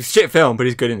 It's a shit film, but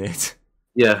he's good in it.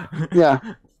 Yeah. Yeah.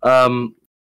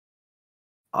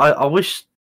 I wish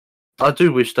I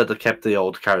do wish that they kept the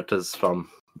old characters from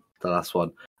the last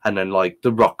one, and then like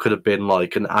The Rock could have been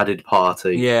like an added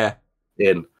party. Yeah.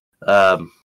 In, but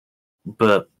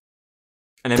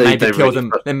and then maybe kill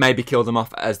them. Then maybe kill them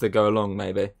off as they go along.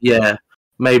 Maybe. Yeah.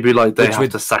 Maybe like they have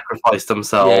to sacrifice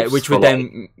themselves. Yeah, which would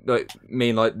then like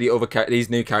mean like the other these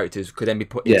new characters could then be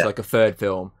put into like a third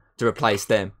film to replace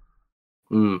them.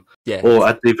 Yeah. Or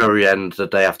at the very end that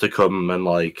they have to come and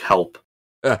like help.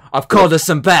 I've called us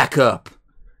some backup.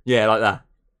 Yeah, like that.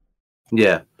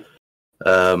 Yeah.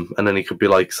 And then it could be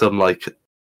like some like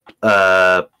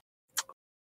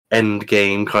end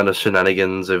game kind of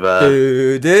shenanigans of Well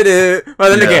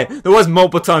then again, there was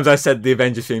multiple times I said the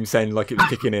Avengers theme saying like it was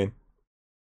kicking in.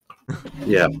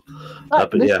 Yeah.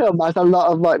 But this film has a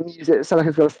lot of like music so like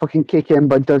it's got a fucking kick in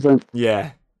but doesn't.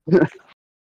 Yeah.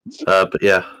 But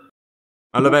yeah.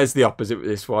 I love it's the opposite with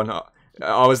this one.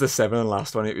 I was the 7 and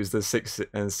last one. It was the 6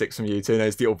 and 6 from you two. No,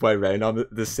 it's the other way around. I'm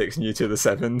the 6 and you two are the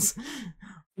 7s.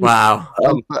 Wow.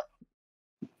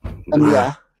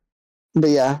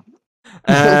 Yeah.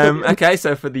 Okay,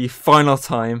 so for the final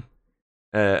time,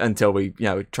 until we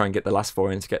try and get the last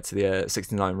 4 in to get to the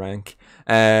 69 rank,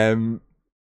 that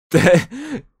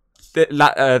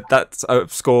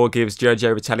score gives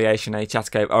JoJo Retaliation a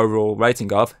Chattercave overall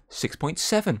rating of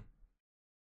 6.7.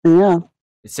 Yeah.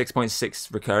 It's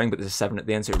 6.6 recurring, but there's a 7 at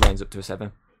the end, so it rounds up to a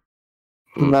 7.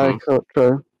 Very cool,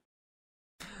 true.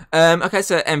 Okay,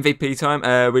 so MVP time.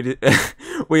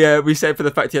 We said for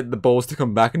the fact he had the balls to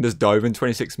come back and just dive in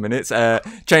 26 minutes.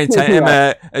 Channing Tatum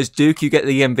as Duke, you get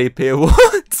the MVP award.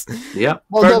 Yeah.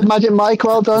 Well done, Magic Mike.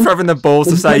 Well done. For having the balls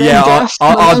to say,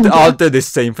 I'll do this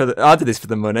scene I'll do this for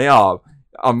the money. Oh,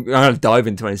 I'm gonna dive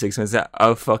in 26 minutes.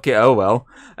 Oh fuck it. Oh well.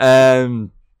 And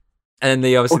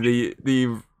the obviously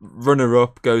the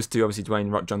runner-up goes to obviously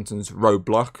Dwayne Rock Johnson's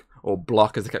Roadblock. Or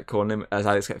Block, as they kept calling him, as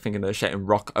Alex kept thinking they were shouting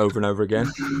Rock over and over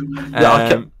again. I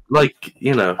kept, like,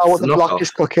 what the Block is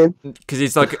cooking. Because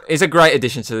he's a great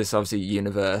addition to this, obviously,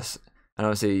 universe. And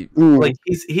obviously... Like,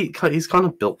 he's kind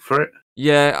of built for it.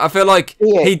 Yeah, I feel like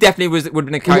he definitely would have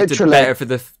been a character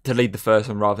better to lead the first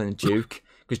one rather than Duke.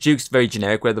 Because Duke's very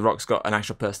generic, where The Rock's got an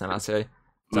actual personality.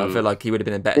 So I feel like he would have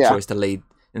been a better choice to lead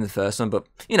in the first one. But,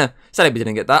 sadly we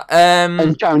didn't get that.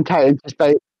 And Channing Tatum is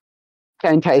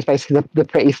basically the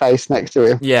pretty face next to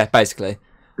him. Yeah, basically.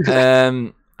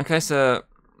 Okay, so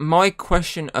my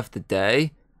question of the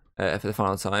day for the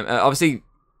final time. Obviously,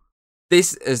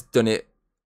 this has done it,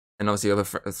 and obviously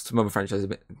some other franchises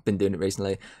have been doing it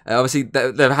recently. Obviously,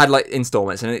 they've had like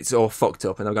installments, and it's all fucked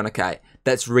up, and they've gone, okay,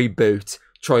 let's reboot,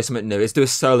 try something new. Let's do a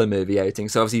solo movie outing.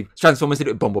 So obviously, Transformers did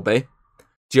it with Bumblebee.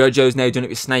 JoJo's now doing it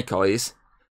with Snake Eyes.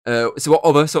 So what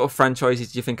other sort of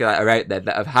franchises do you think are out there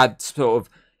that have had sort of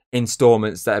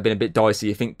installments that have been a bit dicey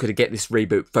you think could get this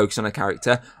reboot focused on a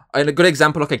character? And a good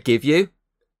example I could give you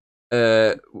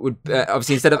would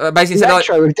obviously instead of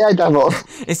with Daredevil.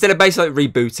 instead of basically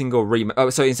like rebooting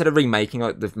or instead of remaking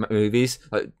like the movies,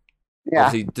 like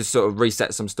obviously just sort of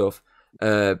reset some stuff.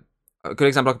 A good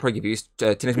example I could probably give you is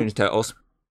Teenage Mutant Ninja Turtles.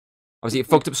 Obviously it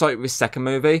fucked up slightly with his second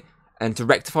movie, and to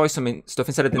rectify some stuff,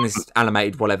 instead of doing this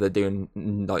animated whatever they're doing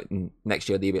like next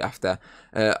year or the year after,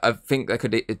 I think they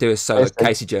could do a solo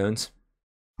Casey Jones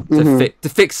to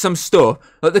fix some stuff.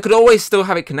 Like they could always still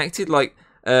have it connected, like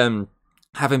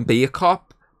have him be a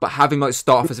cop, but have him like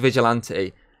start off as a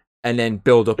vigilante and then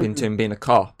build up into him being a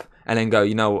cop, and then go,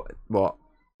 you know what?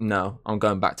 No, I'm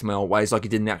going back to my old ways, like he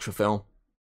did in the actual film.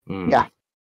 Yeah.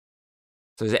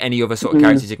 So is there any other sort of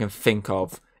characters you can think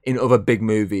of in other big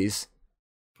movies?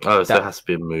 Oh, so there has to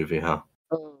be a movie, huh?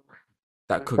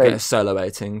 That could get a solo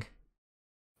outing.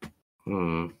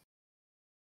 I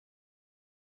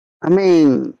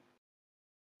mean,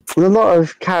 a lot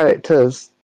of characters.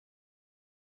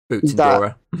 Boots and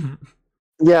Dora.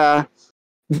 Yeah.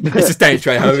 It's a stage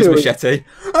straight home, his machete.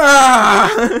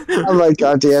 Oh my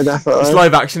god, yeah, definitely. It's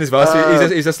live action as well, so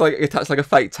he's just like attached like a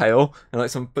fake tail and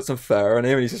like put some fur on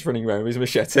him, and he's just running around with his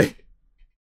machete.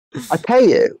 I tell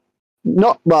you,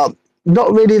 not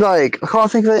really, like, I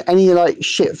can't think of any like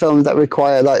shit films that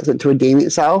require like to redeem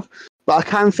itself, but I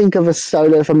can think of a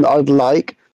solo film that I'd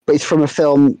like, but it's from a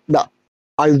film that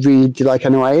I really do like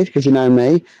anyway, because you know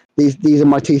me, these are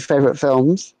my two favourite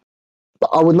films. But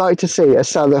I would like to see a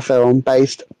solo film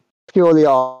based purely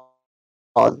on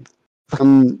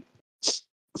what's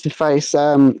his face,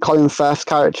 Colin Firth's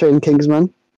character in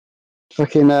Kingsman,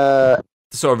 fucking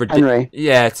sort of Henry.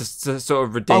 Yeah, to sort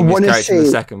of redeem his character in the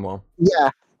second one.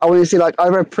 Yeah. I want to see like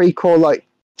either a prequel, like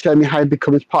showing me how he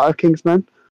becomes part of Kingsman,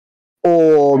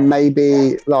 or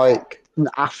maybe like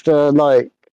after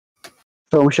like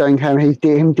film showing him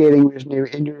dealing with his new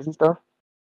injuries and stuff.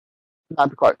 That'd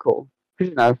be quite cool,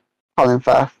 because Colin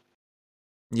Firth.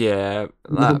 Yeah,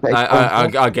 With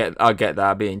the I get that.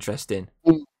 It'd be interesting.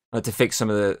 Mm. Like, to fix some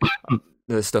of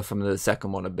the stuff from the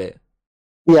second one a bit.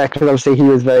 Yeah, because obviously he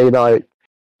was very like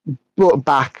brought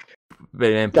back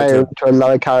But then down to a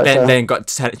lower character. then got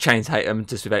Channing Tatum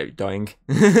just without dying.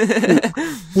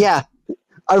 Yeah,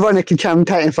 ironically, Channing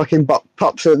Tatum fucking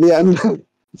pops at the end,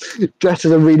 dressed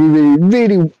as a really, really,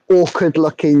 really awkward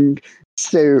looking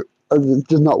suit. It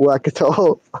does not work at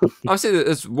all. Obviously,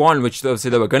 there's one which obviously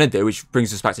they were going to do, which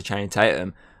brings us back to Channing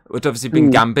Tatum, which obviously been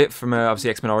Gambit from obviously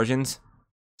X-Men Origins.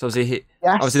 So obviously,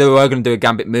 obviously they were going to do a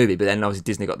Gambit movie, but then obviously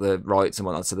Disney got the rights and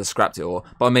whatnot, so they scrapped it all.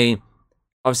 But I mean,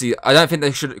 obviously, I don't think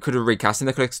they could have recast him.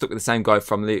 They could have stuck with the same guy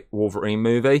from the Wolverine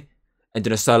movie and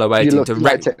done a solo agent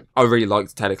to. I really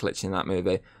liked Taylor Kitsch in that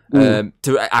movie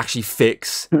to actually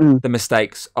fix the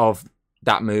mistakes of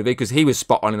that movie, because he was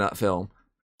spot on in that film.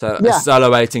 So a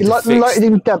solo agent to fix. Like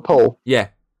in Deadpool. Yeah.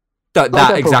 That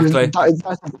Deadpool, exactly.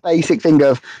 That's the basic thing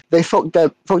of they fucked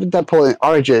Deadpool in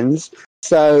Origins,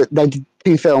 so they did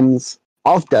 2 films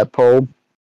of Deadpool,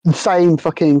 same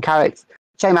fucking character,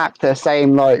 same actor,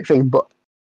 same like thing, but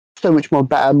so much more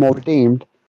better, more redeemed.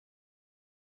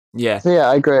 Yeah. So yeah,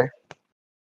 I agree.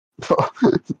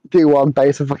 Do one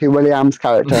based on fucking William's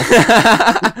character.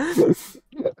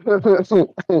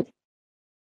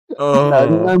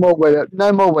 No more William.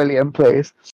 No more William,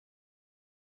 please.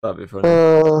 That'd be funny.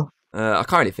 I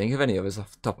can't really think of any others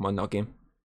off the top of my noggin.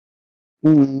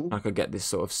 I could get this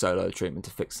sort of solo treatment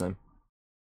to fix them.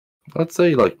 I'd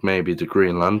say like maybe the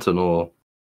Green Lantern, or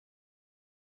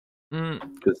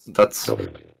because that's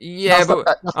but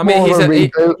I mean he's a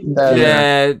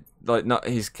reboot. Like not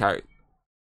his character.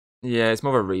 Yeah, it's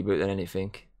more of a reboot than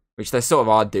anything, which they sort of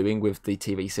are doing with the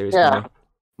TV series. Yeah.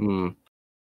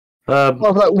 Well,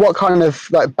 like what kind of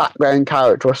like background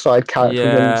character or side character?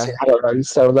 Yeah.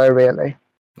 So though, really.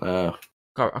 I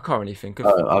can't really think of.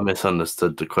 I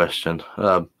misunderstood the question.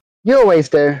 You always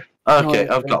do. Okay,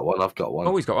 I've got one.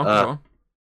 Always got one.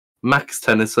 Max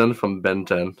Tennyson from Ben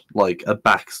 10, like a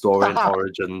backstory in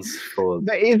Origins.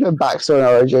 There is a backstory in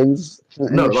Origins.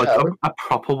 No, like a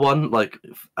proper one, like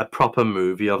a proper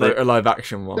movie of it. A live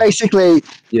action one. Basically,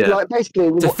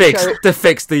 to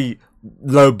fix the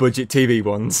low budget TV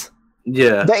ones.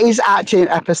 Yeah. There is actually an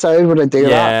episode where they do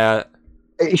that.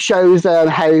 It shows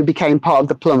how he became part of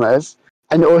the Plumbers,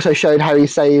 and it also showed how he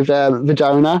saved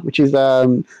Vidona, which is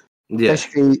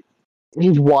basically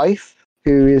his wife,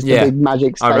 who is the big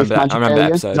magic space magic alien. That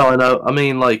episode. No, I know. I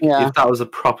mean, like, if that was a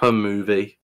proper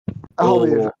movie.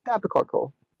 That'd be quite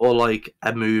cool. Or, like,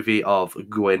 a movie of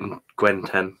Gwen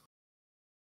 10.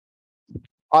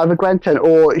 Either Gwen 10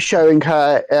 or showing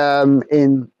her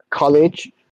in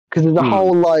college, because there's a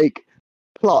whole, like,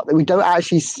 plot that we don't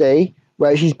actually see,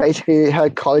 where she's basically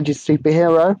her college's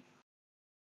superhero.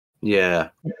 Yeah.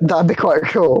 That'd be quite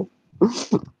cool.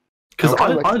 Because I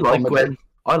like Gwen.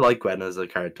 I like Gwen as a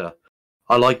character.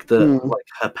 I like like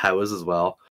her powers as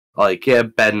well. Like, yeah,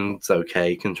 Ben's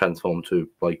okay, can transform to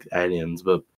like aliens,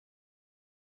 but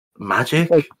magic.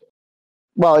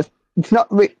 Well, it's not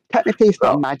technically it's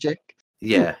not magic.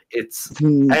 Yeah, it's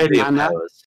alien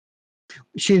powers.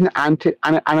 She's an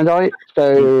anodite,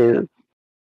 so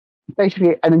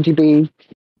basically energy being.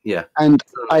 Yeah, and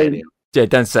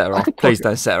don't set her off. Please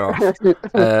don't set her off.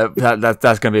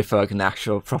 That's going to be a fucking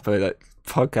actual proper like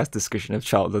podcast discussion of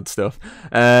childhood stuff.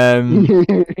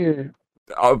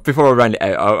 Before I round it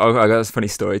out, I got this funny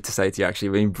story to say to you. Actually,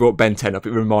 when you brought Ben 10 up,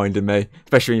 it reminded me,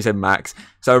 especially when you said Max.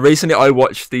 So recently, I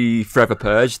watched the Forever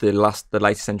Purge, the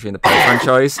latest entry in the Purge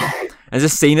franchise. And there's a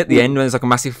scene at the end when there's like a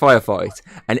massive firefight,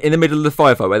 and in the middle of the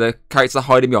firefight, where the characters are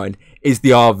hiding behind, is the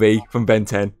RV from Ben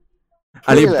 10.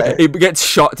 And it gets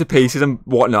shot to pieces and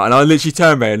whatnot. And I literally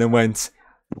turned around and went,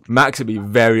 Max would be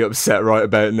very upset right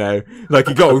about now. Like,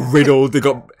 he got riddled, he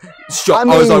got shot.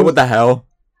 I was like, what the hell?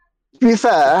 To be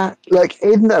fair, like,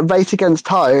 in the Race Against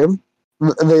Time,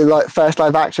 the like first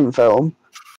live action film,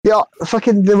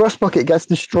 fucking the rust bucket gets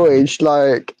destroyed,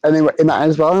 like, anyway, in that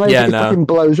as well. And it fucking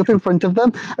blows up in front of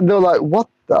them, and they're like, what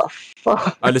the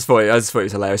fuck? I just thought it was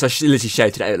hilarious. I literally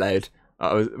shouted it out loud.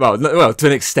 Well, to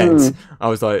an extent. I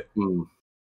was like,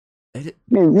 the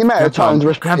amount of times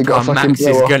Grandpa Max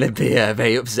is going to be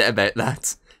very upset about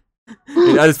that.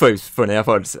 I just thought it was funny. I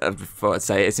thought I'd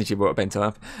say it since you brought up Ben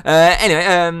up.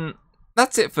 Anyway,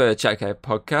 that's it for Chatco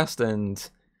podcast, and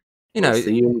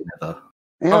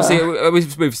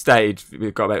obviously we've stayed.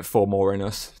 We've got about 4 more in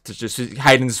us. To just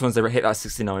Hayden just wants to hit that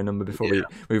 69 number before we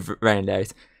round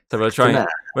out. So we'll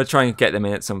try and get them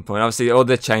in at some point. Obviously, all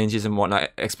the changes and whatnot,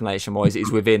 explanation-wise, is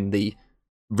within the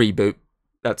reboot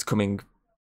that's coming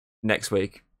next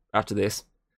week after this.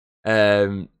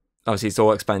 Obviously, it's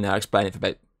all explained now. I explained it for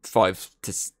about 5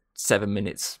 to 7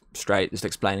 minutes straight, just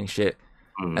explaining shit,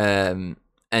 and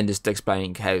just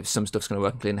explaining how some stuff's going to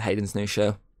work, including Hayden's new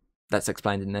show. That's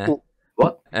explained in there.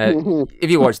 What?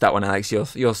 If you watch that one, Alex,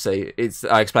 you'll see.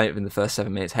 I explain it in the first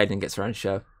 7 minutes. Hayden gets her own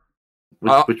show.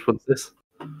 Which one's this?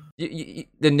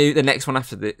 The next one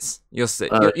after this. You'll see.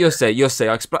 You'll see.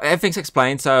 Everything's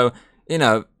explained. So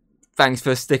thanks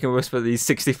for sticking with us for these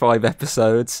 65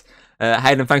 episodes.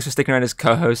 Hayden, thanks for sticking around as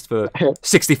co-host for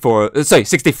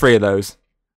 63 of those.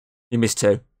 You missed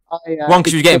 2. One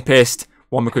because you were getting pissed.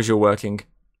 One because you're working.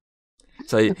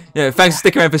 So thanks for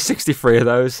sticking around for 63 of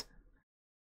those.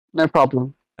 No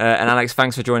problem. And Alex,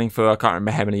 thanks for joining for. I can't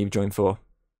remember how many you've joined for.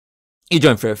 You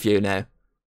joined for a few now.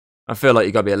 I feel like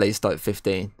you got to be at least like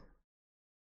 15.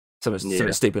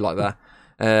 Something stupid like that.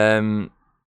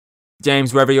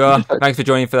 James, wherever you are, thanks for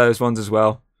joining for those ones as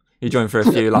well. You joined for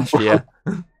a few last year.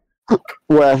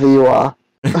 Wherever you are.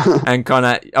 And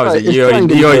Connor, obviously, you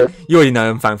already know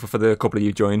I'm thankful for the couple of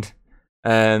you joined.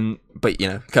 But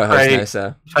co-host now,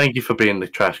 so thank you for being the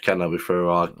trash can that we threw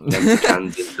our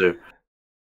cans into.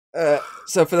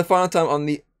 So for the final time on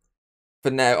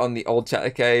the Old Chatter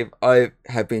Cave, I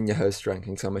have been your host,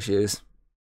 Ranking Thomas Hughes.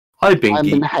 I've been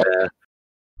Geek.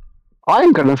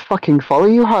 I'm gonna fucking follow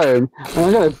you home, and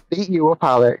I'm gonna beat you up,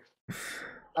 Alex.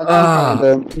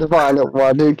 The violent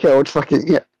one who killed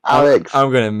fucking Alex.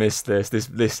 I'm gonna miss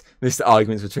this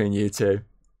arguments between you two.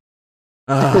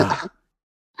 I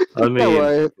mean,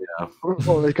 we're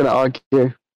always gonna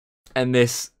argue. And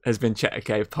this has been Chatter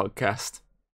Cave Podcast.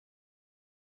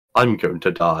 I'm going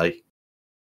to die.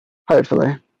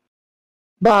 Hopefully.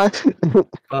 Bye.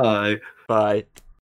 Bye. Bye.